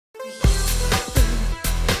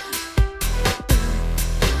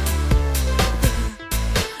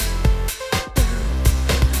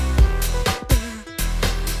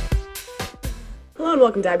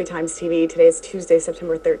welcome to Abby Times TV. Today is Tuesday,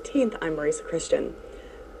 September 13th. I'm Marisa Christian.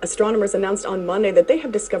 Astronomers announced on Monday that they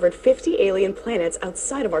have discovered 50 alien planets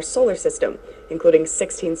outside of our solar system, including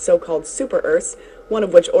 16 so-called super-Earths, one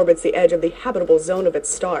of which orbits the edge of the habitable zone of its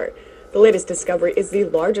star. The latest discovery is the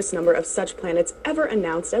largest number of such planets ever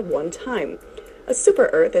announced at one time. A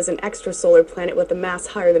super-Earth is an extrasolar planet with a mass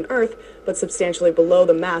higher than Earth, but substantially below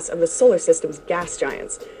the mass of the solar system's gas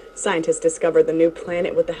giants. Scientists discovered the new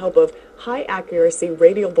planet with the help of high-accuracy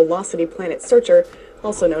radial velocity planet searcher,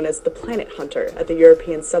 also known as the Planet Hunter, at the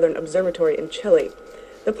European Southern Observatory in Chile.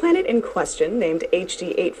 The planet in question, named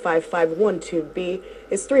HD 85512b,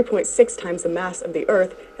 is 3.6 times the mass of the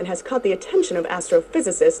Earth and has caught the attention of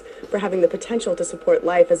astrophysicists for having the potential to support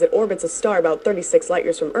life as it orbits a star about 36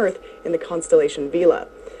 light-years from Earth in the constellation Vela.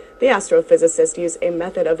 The astrophysicists use a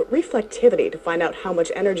method of reflectivity to find out how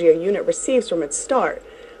much energy a unit receives from its star.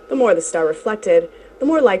 The more the star reflected, the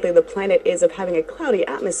more likely the planet is of having a cloudy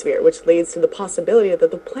atmosphere, which leads to the possibility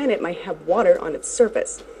that the planet might have water on its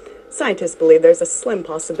surface. Scientists believe there's a slim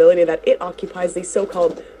possibility that it occupies the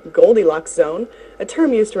so-called Goldilocks zone, a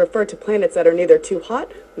term used to refer to planets that are neither too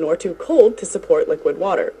hot nor too cold to support liquid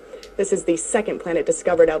water. This is the second planet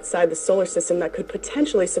discovered outside the solar system that could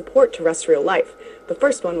potentially support terrestrial life. The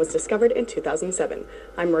first one was discovered in 2007.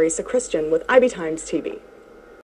 I'm Marisa Christian with IB Times TV.